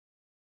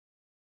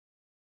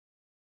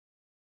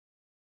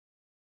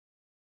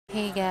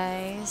Hey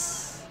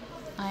guys,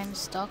 I'm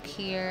stuck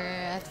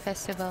here at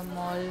Festival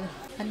Mall.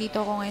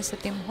 Nandito ako ngayon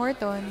sa Tim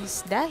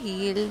Hortons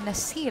dahil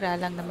nasira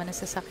lang naman ang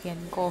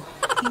sasakyan ko.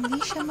 Hindi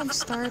siya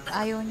mag-start,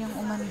 ayaw niyang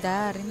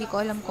umandar. Hindi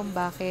ko alam kung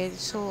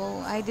bakit. So,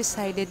 I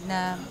decided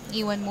na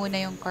iwan muna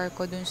yung car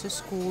ko dun sa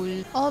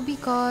school. All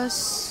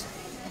because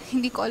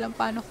hindi ko alam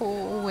paano ko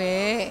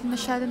uuwi.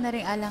 Masyado na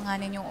rin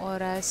alanganin yung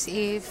oras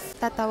if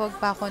tatawag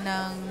pa ako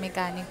ng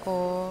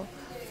mekaniko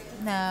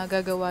na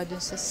gagawa dun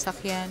sa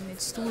sasakyan.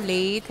 It's too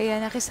late. Kaya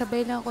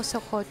nakisabay lang ako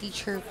sa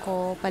co-teacher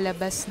ko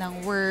palabas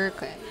ng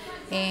work.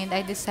 And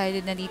I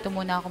decided na dito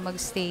muna ako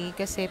magstay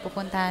kasi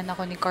pupuntahan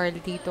ako ni Carl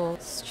dito.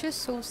 It's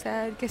just so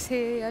sad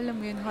kasi alam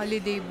mo yun,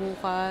 holiday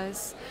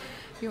bukas.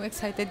 Yung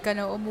excited ka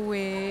na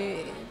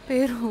umuwi.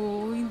 Pero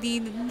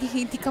hindi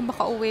ka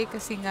makauwi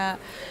kasi nga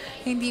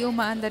hindi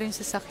umaandar yung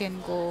sasakyan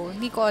ko.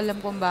 Hindi ko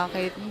alam kung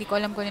bakit. Hindi ko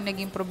alam kung ano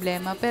naging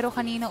problema. Pero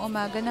kaninang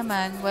umaga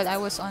naman, while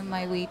I was on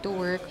my way to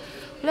work,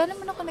 wala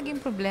naman ako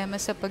naging problema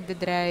sa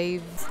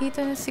pagdadrive.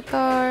 Dito na si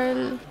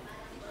Carl.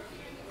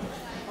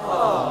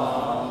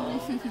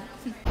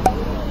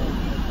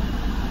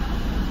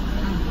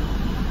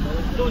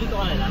 Dito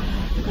ka na lang.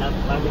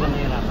 Bago lang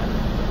nahirapan.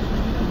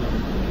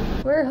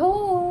 We're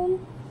home!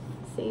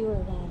 Say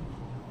we're home.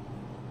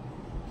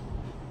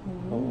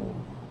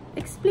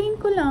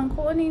 Explain ko lang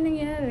kung ano yung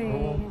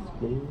nangyari.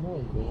 Explain mo.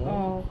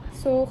 Oh,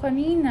 so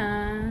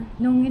kanina,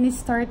 nung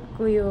in-start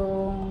ko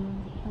yung,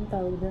 ang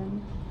tawag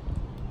doon?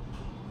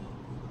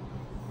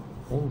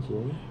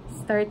 Engine?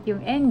 Start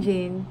yung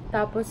engine.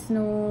 Tapos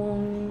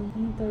nung,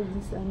 ano tawag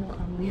doon sa ano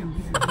kami yung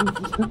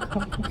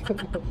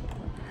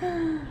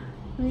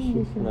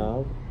Shift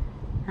knob?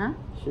 Ha?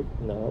 Shift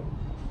knob?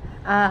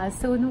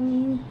 So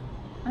nung,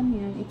 ano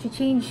yun,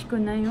 i-change ko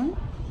na yung?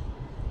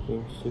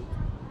 Yung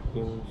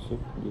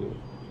shift gear.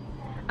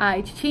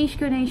 I-change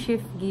ko na yung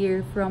shift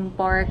gear from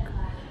park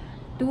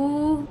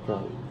to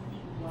Drive.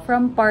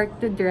 from park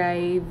to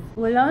drive.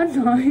 Wala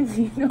na,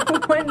 hindi na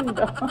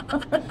umanda.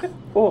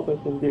 Bakit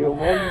hindi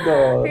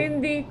umandar?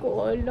 Hindi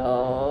ko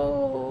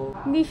alam.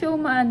 Hindi siya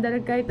umaandar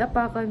kahit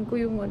apakan ko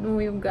yung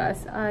yung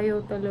gas.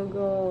 Ayaw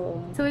talaga.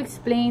 So,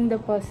 explain the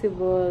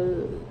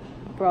possible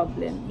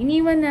problem.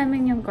 Iniwan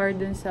namin yung car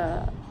dun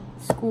sa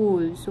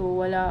school.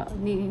 So,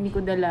 hindi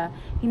ko dala.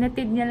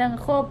 Hinatid niya lang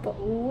ako pa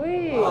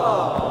uwi.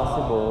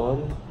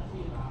 Possible.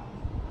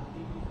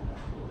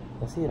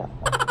 Nasira.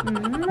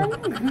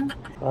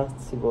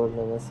 Possible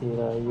na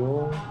nasira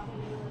yung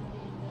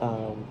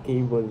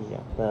cable niya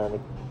na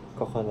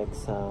nagko-connect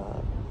sa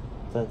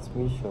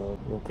transmission.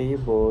 Yung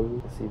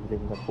cable,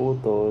 posibleng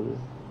naputol.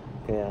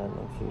 Kaya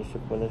nung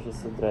sinishift ko na siya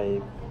sa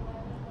drive,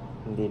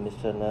 hindi na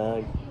siya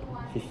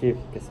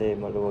nag-shift kasi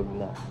maluwag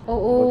na.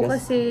 Oo,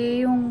 kasi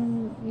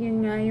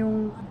yun nga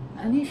yung,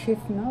 ano yung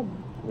shift knob?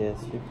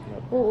 Yes, shift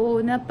knob. Oo,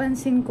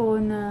 napansin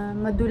ko na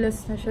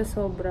madulas na siya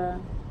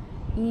sobra.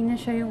 Hindi na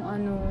siya yung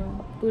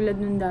tulad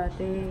nung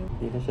dati.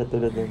 Hindi na siya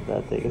tulad ng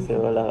dati kasi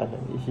wala ka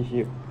nang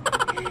i-shift.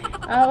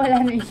 Wala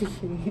na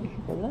i-shift.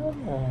 Wala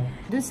na.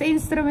 Doon sa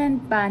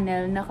instrument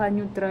panel,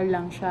 naka-neutral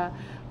lang siya.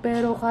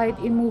 Pero kahit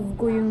i-move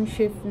ko yung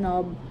shift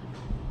knob,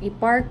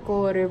 i-park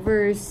ko,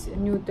 reverse,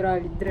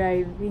 neutral,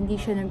 drive,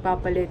 hindi siya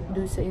nagpapalit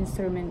doon sa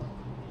instrument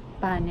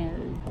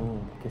panel.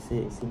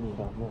 Kasi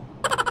sinira mo.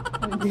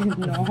 I did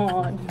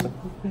not.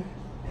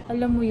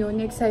 Alam mo yun,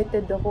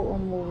 excited ako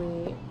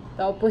umuwi.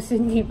 Tapos,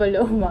 hindi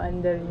pala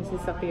umaandar yung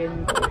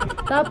sasakyan ko.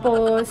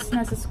 Tapos,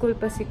 nasa school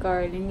pa si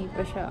Carl, hindi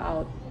pa siya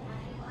out.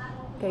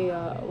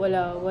 Kaya,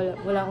 wala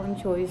akong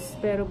choice.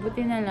 Pero,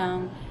 buti na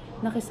lang,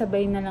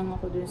 nakisabay na lang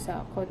ako dun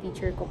sa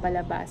co-teacher ko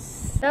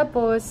palabas.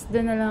 Tapos,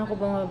 dun na lang ako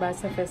bumaba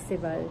sa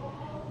festival.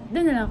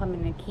 Dun na lang kami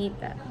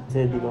nakita.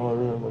 Kasi hindi ko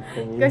marunong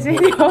mag-commute. Kasi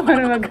hindi ko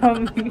marunong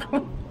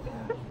mag-commute.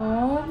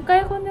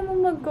 Kaya ko naman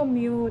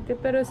mag-commute.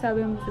 Pero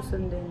sabi mo,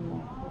 susundin mo.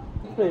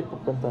 Siyempre,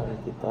 pupuntahan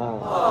kita.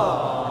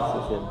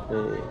 Kasi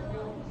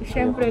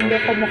Siyempre, hindi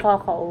ako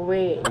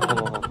makakauwi.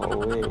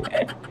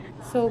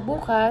 So,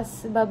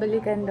 bukas,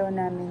 babalikan daw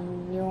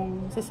namin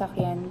yung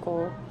sasakyan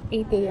ko.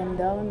 8 AM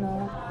daw,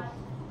 no?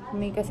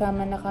 May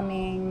kasama na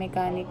kaming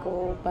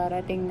mekaniko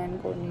para tingnan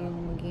ko ano yung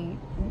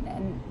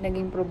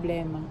naging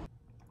problema.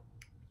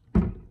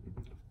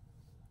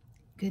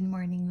 Good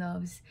morning,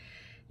 loves.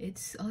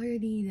 It's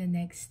already the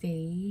next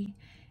day.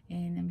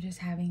 And I'm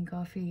just having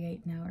coffee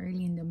right now,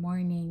 early in the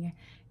morning.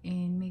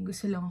 And may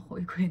gusto lang ako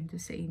ikwento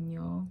sa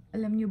inyo.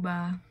 Alam nyo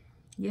ba,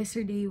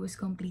 yesterday was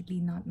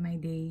completely not my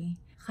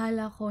day.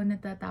 Akala ko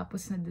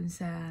natatapos na dun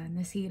sa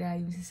nasira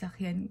yung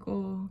sasakyan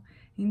ko.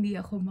 Hindi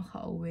ako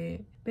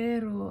makauwi.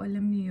 Pero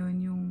alam niyo yun,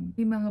 yung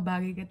may mga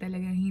bagay ka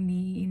talagang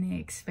hindi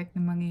ina-expect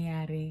na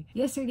mangyayari.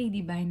 Yesterday,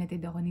 diba,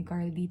 hinatid ako ni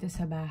Carl dito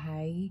sa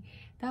bahay.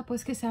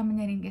 Tapos kasama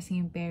niya rin kasi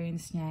yung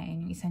parents niya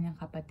and yung isa niyang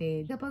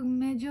kapatid. Kapag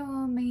medyo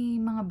may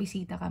mga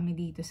bisita kami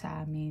dito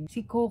sa amin,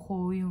 si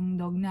Coco, yung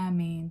dog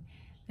namin,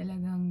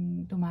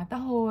 talagang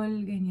tumatahol,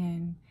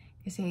 ganyan.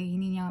 Kasi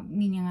hindi niya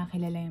nga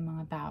kilala yung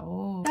mga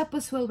tao.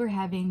 Tapos while we're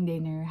having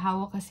dinner,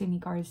 hawak kasi ni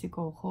Carl si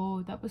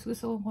Coco. Tapos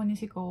gusto kong kunin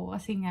si Coco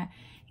kasi nga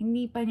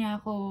hindi pa niya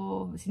ako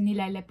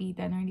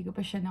nilalapitan or hindi ko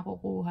pa siya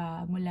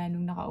nakukuha mula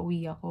nung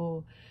nakauwi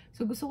ako.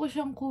 So gusto ko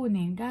siyang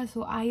kunin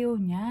kaso ayaw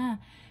niya.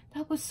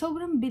 Tapos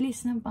sobrang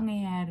bilis ng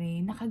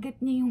pangyayari.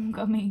 Nakagat niya yung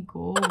kamay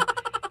ko.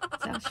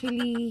 It's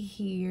actually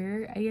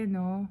here. Ayan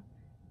o.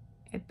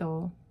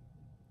 Ito.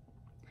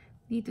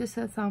 Dito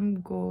sa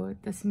thumb ko.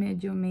 Tapos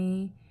medyo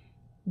may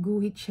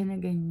guhit siya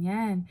na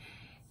ganyan.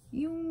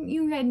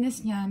 Yung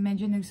redness niya,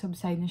 medyo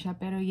nag-subside na siya.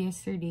 Pero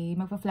yesterday,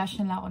 magpa-flash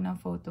na lang ako ng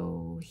photo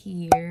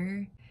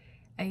here.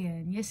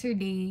 Ayan.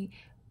 Yesterday,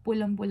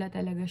 pulang-pula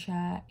talaga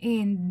siya.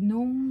 And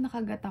nung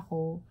nakagat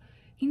ako,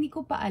 hindi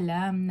ko pa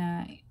alam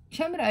na...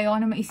 Siyempre, ayoko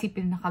na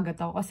maisipin na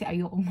nakagat ako kasi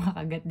ayoko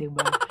makagat,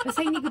 diba?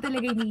 Kasi hindi ko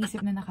talaga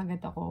iniisip na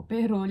nakagat ako.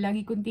 Pero,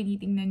 lagi kong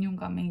tinitingnan yung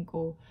kamay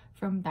ko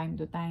from time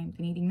to time.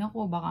 Tinitingnan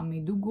ko, baka may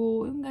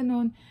dugo, yung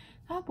ganun.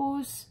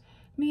 Tapos,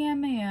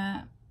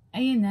 maya-maya,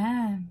 ayan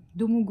na,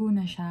 dumugo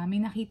na siya. May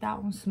nakita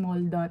akong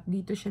small dot.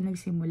 Dito siya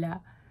nagsimula.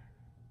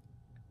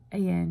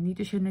 Ayan,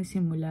 dito siya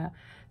nagsimula.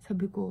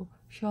 Sabi ko,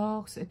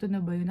 shocks, ito na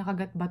ba yun?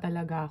 Nakagat ba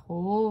talaga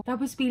ako?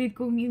 Tapos pilit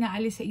kong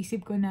inaalis sa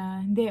isip ko na,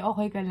 hindi,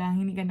 okay ka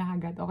lang, hindi ka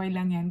nakagat, okay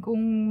lang yan.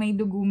 Kung may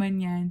dugo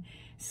man yan,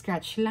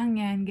 scratch lang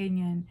yan,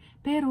 ganyan.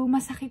 Pero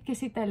masakit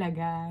kasi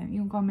talaga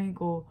yung kamay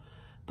ko.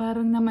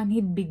 Parang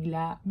namanhid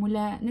bigla.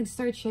 Mula,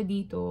 nag-start siya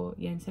dito,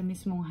 yan, sa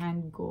mismong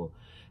hand ko.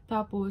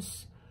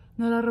 Tapos,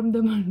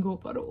 nararamdaman ko,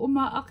 parang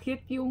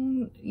umaakyat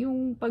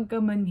yung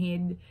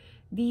pagkamanhid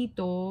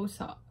dito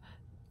sa,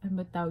 ano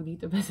ba tawag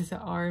dito? Basta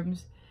sa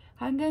arms.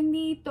 Hanggang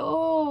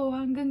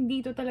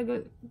dito talaga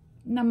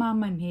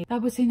namamanhid.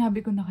 Tapos sinabi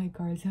ko na kay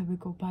Carl, sabi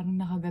ko parang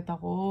nakagat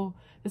ako.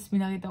 Tapos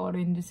pinakita ko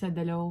rin doon sa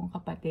dalawang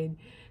kapatid.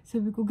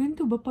 Sabi ko,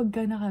 ganito ba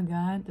pagka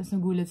nakagat? Tapos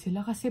nagulat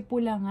sila kasi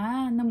pula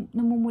nga,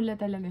 namumula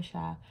talaga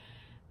siya.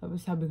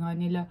 Tapos sabi nga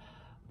nila,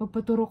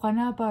 magpaturo ka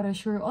na para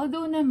sure.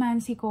 Although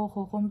naman si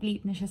Coco,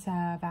 complete na siya sa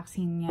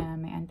vaccine niya.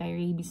 May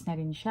anti-rabies na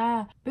rin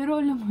siya.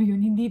 Pero alam mo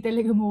yun, hindi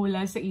talaga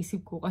mawala sa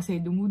isip ko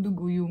kasi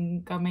dumudugo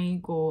yung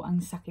kamay ko.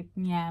 Ang sakit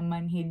niya,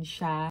 manhid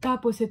siya.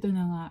 Tapos ito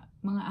na nga,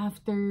 mga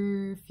after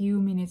few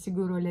minutes,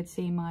 siguro let's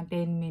say mga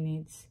 10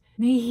 minutes,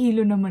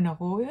 nahihilo naman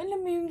ako.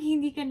 Alam mo yung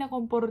hindi ka na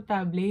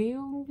komportable,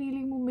 yung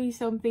feeling mo may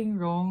something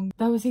wrong.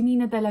 Tapos hindi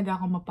na talaga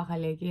ako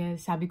mapakali. Kaya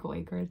sabi ko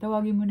kay Carl,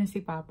 tawagin mo na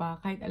si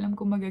Papa. Kahit alam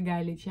ko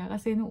magagalit siya.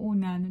 Kasi nung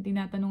una, nung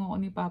tinatanong ako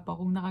ni Papa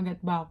kung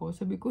nakagat ba ako,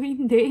 sabi ko,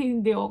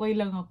 hindi, okay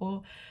lang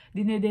ako.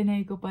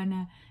 Dinedenay ko pa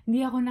na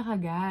hindi ako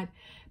nakagat.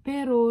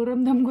 Pero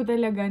ramdam ko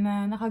talaga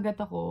na nakagat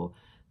ako.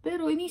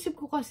 Pero inisip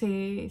ko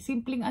kasi,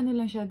 simpleng ano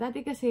lang siya.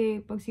 Dati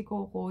kasi pag si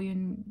Coco,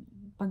 yun,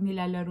 pag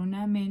nilalaro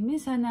namin,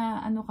 minsan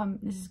na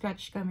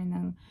nasa-scratch kami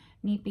ng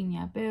ngipin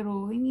niya.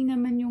 Pero hindi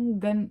naman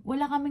yung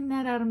wala kaming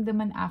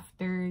nararamdaman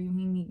after, yung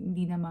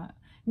hindi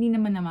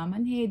naman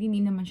namamanhid, hindi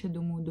naman siya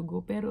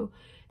dumudugo. Pero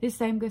this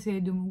time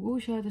kasi dumugo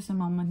siya, tapos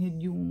namamanhid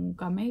yung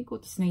kamay ko,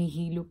 tapos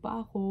nahihilo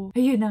pa ako.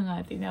 Ayun na nga,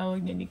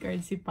 tinawag niya ni Carl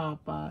si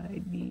Papa.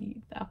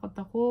 Hindi, takot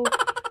ako.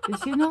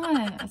 Tapos yun na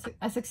nga,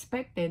 as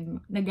expected,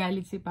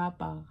 nagalit si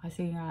Papa.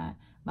 Kasi nga,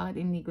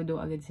 bakit hindi ko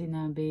daw agad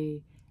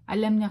sinabi.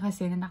 Alam niya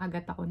kasi na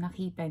nakagat ako,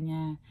 nakita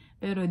niya.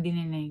 Pero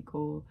dinenay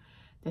ko.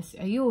 Tapos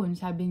ayun,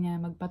 sabi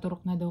niya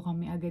magpaturok na daw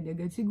kami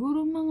agad-agad.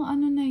 Siguro mga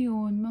ano na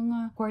yun,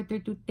 mga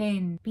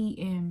 9:45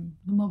 PM.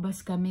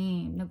 Lumabas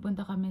kami.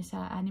 Nagpunta kami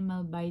sa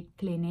Animal Bite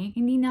Clinic.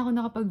 Hindi na ako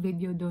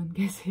nakapag-video doon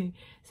kasi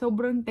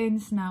sobrang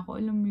tense na ako.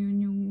 Alam mo yun,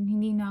 yung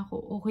hindi na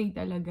ako okay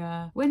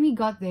talaga. When we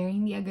got there,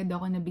 hindi agad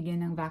ako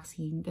nabigyan ng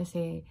vaccine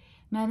kasi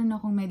meron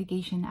akong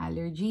medication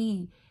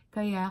allergy.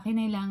 Kaya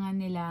kinailangan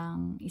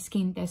nilang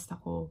skin test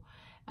ako.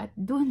 At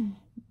doon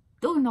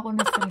ako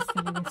na-stress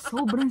talaga.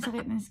 Sobrang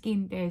sakit ng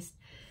skin test.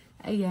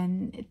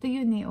 Ayan, ito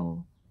yun eh,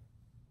 oh.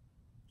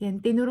 Yan,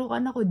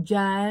 tinurukan ako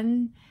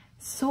dyan.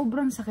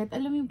 Sobrang sakit.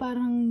 Alam mo yung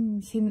parang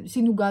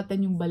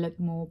sinugatan yung balat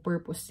mo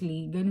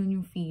purposely. Ganun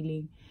yung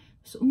feeling.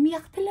 So,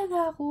 umiyak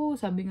talaga ako.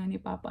 Sabi nga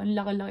ni Papa, ang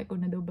laki-laki ko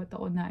na daw ba't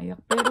ako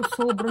naiyak. Pero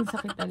sobrang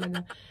sakit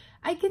talaga.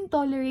 I can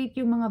tolerate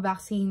yung mga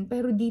vaccine.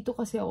 Pero dito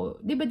kasi ako,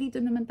 di ba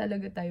dito naman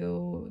talaga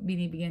tayo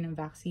binibigyan ng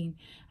vaccine?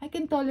 I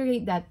can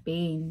tolerate that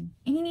pain.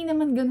 And hindi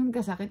naman ganun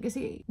kasakit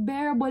kasi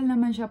bearable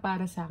naman siya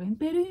para sa akin.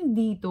 Pero yung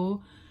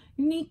dito,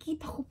 yung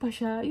nakikita ko pa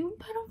siya, yung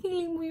parang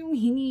feeling mo yung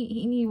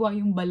hiniwa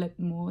yung balat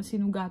mo.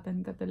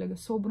 Sinugatan ka talaga.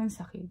 Sobrang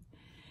sakit.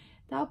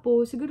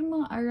 Tapos, siguro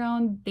mga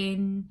around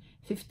 10-15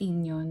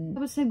 yun.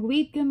 Tapos,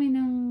 nag-wait kami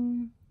ng,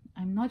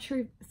 I'm not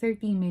sure,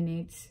 30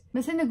 minutes.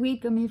 Basta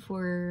nag-wait kami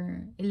for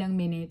ilang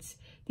minutes.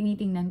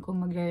 Tinitingnan ko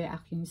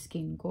mag-react yung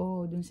skin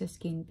ko dun sa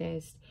skin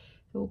test.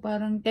 So,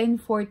 parang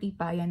 10:40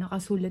 pa. Yan,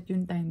 nakasulat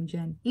yung time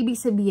dyan. Ibig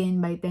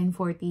sabihin, by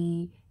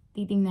 10:40,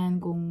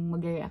 titingnan kung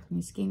mag-react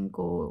yung skin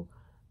ko.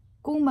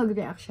 Kung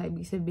mag-react siya,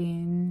 ibig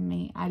sabihin,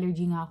 may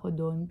allergy nga ako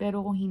doon.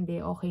 Pero kung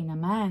hindi, okay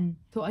naman.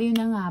 So, ayun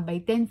na nga,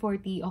 by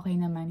 10:40, okay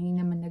naman.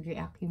 Hindi naman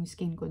nag-react yung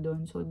skin ko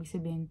doon. So, ibig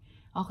sabihin,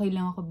 okay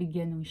lang ako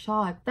bigyan ng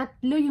shot.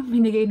 3 yung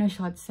binigay na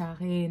shot sa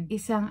akin.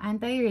 Isang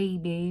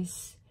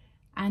anti-rabies,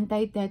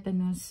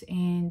 anti-tetanus,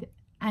 and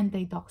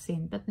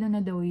anti-toxin. 3 na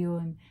daw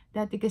yun.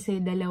 Dati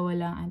kasi 2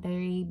 lang,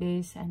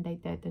 anti-rabies,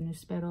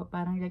 anti-tetanus, pero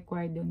parang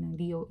required daw ng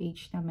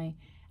DOH na may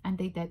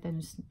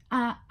anti-tetanus,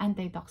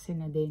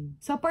 anti-toxin na din.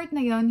 Sa part na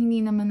yon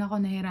hindi naman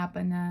ako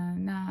nahirapan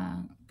na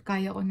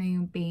kaya ko na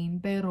yung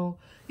pain, pero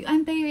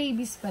yung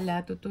anti-rabies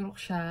pala, tuturok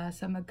siya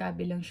sa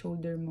magkabilang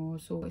shoulder mo.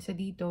 So, isa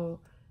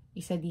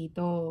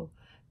dito.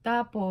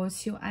 Tapos,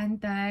 yung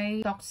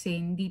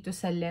anti-toxin dito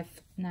sa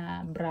left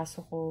na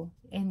braso ko.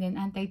 And then,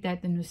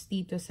 anti-tetanus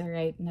dito sa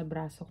right na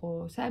braso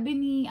ko. Sabi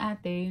ni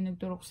ate, yung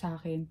nagturok sa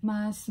akin,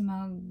 mas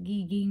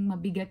magiging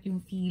mabigat yung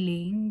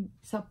feeling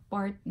sa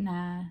part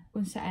na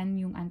kung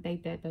saan yung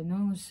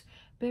anti-tetanus.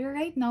 Pero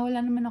right now, wala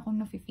naman akong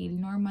nafe-feel.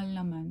 Normal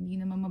naman. Hindi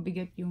naman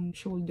mabigat yung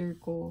shoulder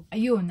ko.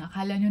 Ayun,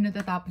 akala nyo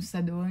natatapos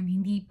na doon.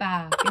 Hindi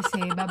pa.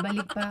 Kasi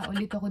babalik pa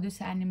ulit ako doon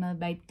sa Animal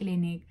Bite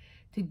Clinic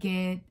to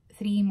get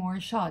 3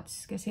 more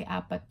shots. Kasi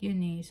 4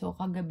 yun eh. So,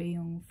 kagabi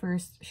yung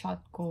first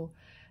shot ko.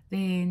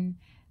 Then,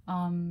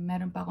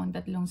 meron pa akong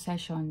 3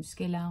 sessions.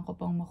 Kailangan ko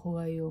pang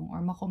makuha yung, or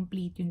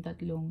makomplete yung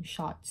 3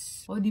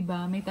 shots. O,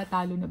 diba? May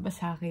tatalo na ba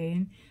sa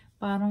akin?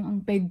 Parang ang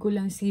peg ko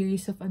lang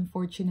series of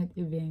unfortunate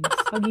events.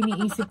 Pag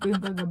iniisip ko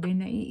yung kagabi,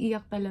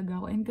 naiiyak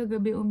talaga ako. And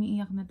kagabi,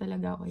 umiiyak na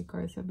talaga ako kay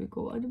Carl. Sabi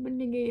ko, ano ba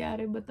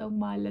nangyayari? Ba't ang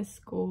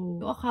malas ko?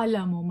 So,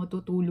 akala mo,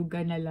 matutulog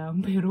ka na lang.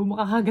 Pero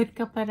makakagat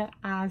ka pa ng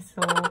aso.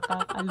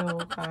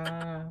 Kakaloka.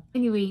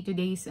 Anyway,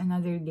 today is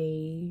another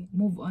day.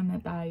 Move on na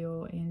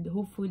tayo. And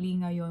hopefully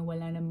ngayon,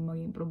 wala namang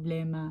maging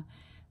problema.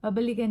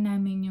 Babalikan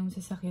namin yung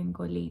sasakyan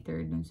ko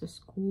later dun sa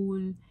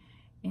school.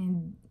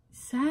 And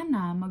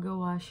sana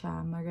magawa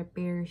siya,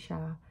 ma-repair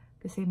siya.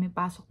 Kasi may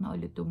pasok na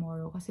ulit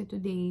tomorrow. Kasi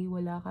today,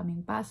 wala kaming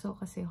pasok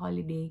kasi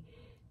holiday.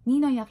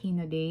 Ninoy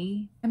Aquino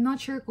Day. I'm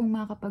not sure kung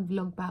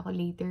makapag-vlog pa ako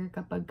later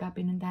kapag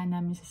pinuntahan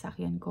namin sa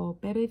sasakyan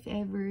ko. Pero if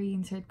ever,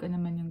 insert ko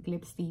naman yung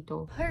clips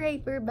dito.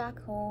 Alright, we're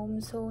back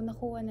home. So,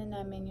 nakuha na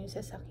namin yung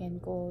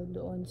sasakyan ko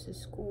doon sa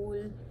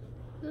school.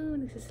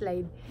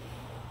 Nagsaslide.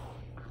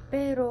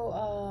 Pero,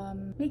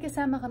 may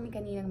kasama kami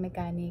kaninang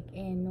mechanic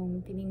and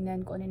nung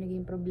tiningnan ko ano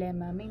naging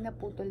problema, may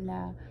naputol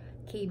na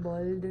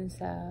cable dun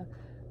sa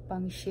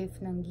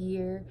pang-shift ng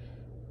gear.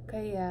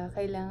 Kaya,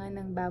 kailangan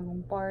ng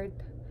bagong part.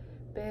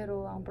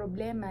 Pero, ang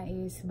problema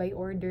is by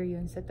order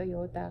yun sa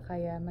Toyota.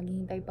 Kaya,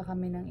 maghihintay pa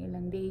kami ng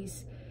ilang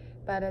days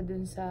para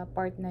dun sa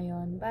part na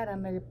yun para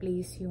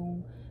ma-replace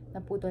yung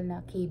naputol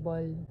na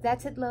cable.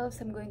 That's it, loves.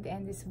 I'm going to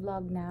end this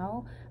vlog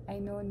now. I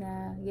know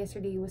na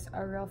yesterday was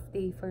a rough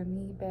day for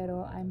me,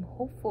 pero I'm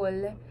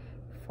hopeful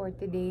for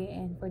today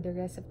and for the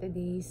rest of the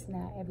days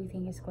na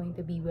everything is going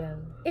to be well.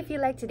 If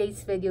you like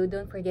today's video,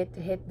 don't forget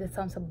to hit the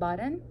thumbs up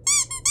button.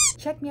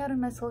 Check me out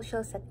on my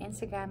socials at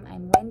Instagram,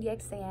 I'm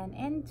WendyXdiane,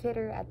 and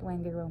Twitter at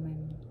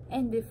WendyRoman.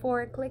 And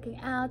before clicking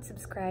out,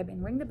 subscribe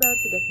and ring the bell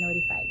to get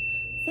notified.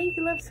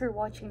 Thank you, loves, for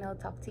watching, and I'll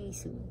talk to you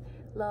soon.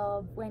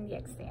 Love,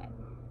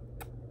 WendyXdiane.